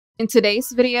In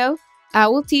today's video, I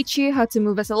will teach you how to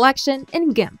move a selection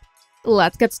in GIMP.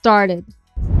 Let's get started.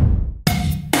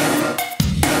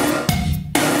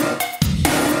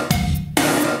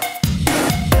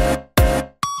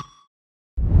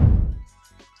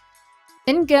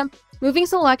 In GIMP, moving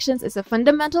selections is a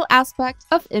fundamental aspect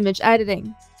of image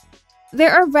editing.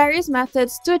 There are various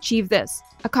methods to achieve this,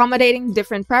 accommodating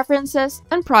different preferences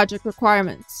and project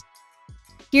requirements.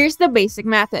 Here's the basic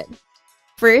method.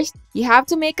 First, you have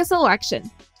to make a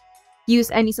selection. Use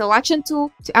any selection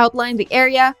tool to outline the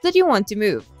area that you want to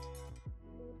move.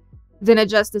 Then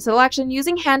adjust the selection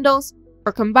using handles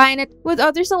or combine it with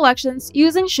other selections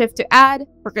using Shift to add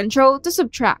or Control to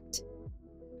subtract.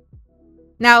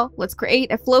 Now, let's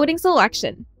create a floating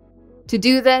selection. To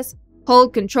do this,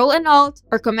 hold Ctrl and Alt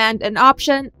or Command and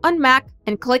Option on Mac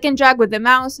and click and drag with the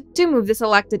mouse to move the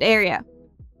selected area.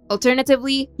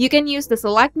 Alternatively, you can use the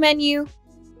Select menu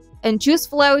and choose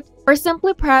Float, or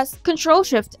simply press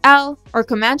Ctrl-Shift-L or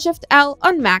Command-Shift-L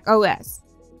on Mac OS.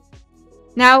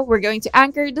 Now, we're going to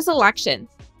anchor the selection.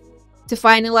 To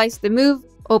finalize the move,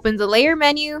 open the Layer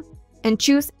menu and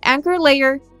choose Anchor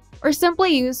Layer, or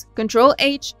simply use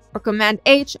Ctrl-H or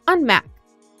Command-H on Mac.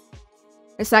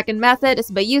 The second method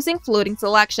is by using floating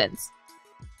selections.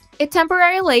 A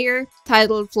temporary layer,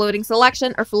 titled Floating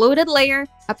Selection or Floated Layer,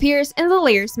 appears in the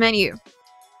Layers menu.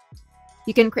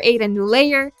 You can create a new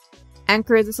layer,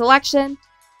 anchor the selection,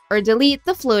 or delete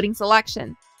the floating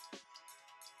selection.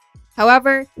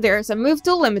 However, there are some Move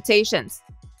tool limitations.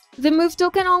 The Move tool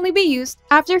can only be used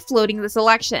after floating the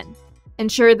selection.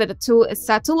 Ensure that the tool is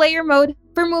set to Layer mode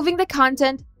for moving the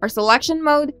content or Selection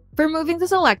mode for moving the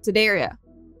selected area.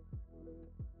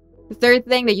 The third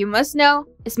thing that you must know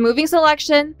is moving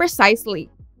selection precisely.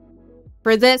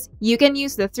 For this, you can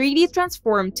use the 3D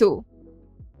Transform tool.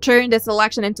 Turn the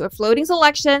selection into a floating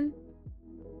selection,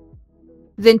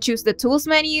 then choose the Tools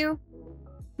menu,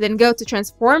 then go to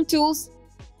Transform Tools,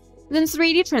 then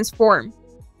 3D Transform.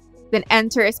 Then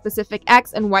enter a specific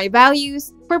X and Y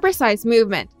values for precise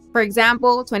movement. For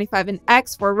example, 25 in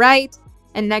X for right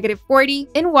and -40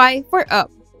 in Y for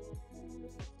up.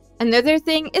 Another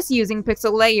thing is using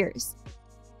pixel layers.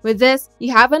 With this,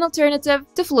 you have an alternative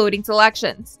to floating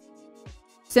selections.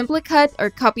 Simply cut or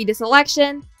copy the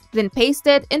selection, then paste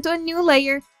it into a new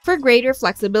layer for greater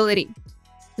flexibility.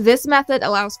 This method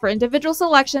allows for individual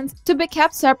selections to be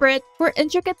kept separate for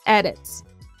intricate edits.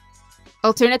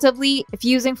 Alternatively, if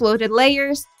using floated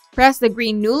layers, press the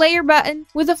green New Layer button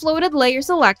with the floated layer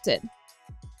selected.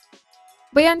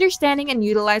 By understanding and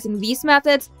utilizing these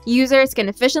methods, users can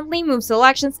efficiently move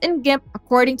selections in GIMP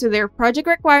according to their project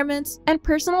requirements and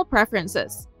personal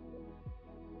preferences.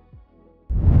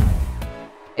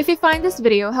 If you find this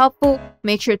video helpful,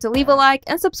 make sure to leave a like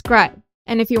and subscribe.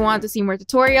 And if you want to see more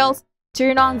tutorials,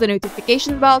 turn on the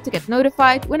notification bell to get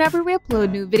notified whenever we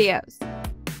upload new videos.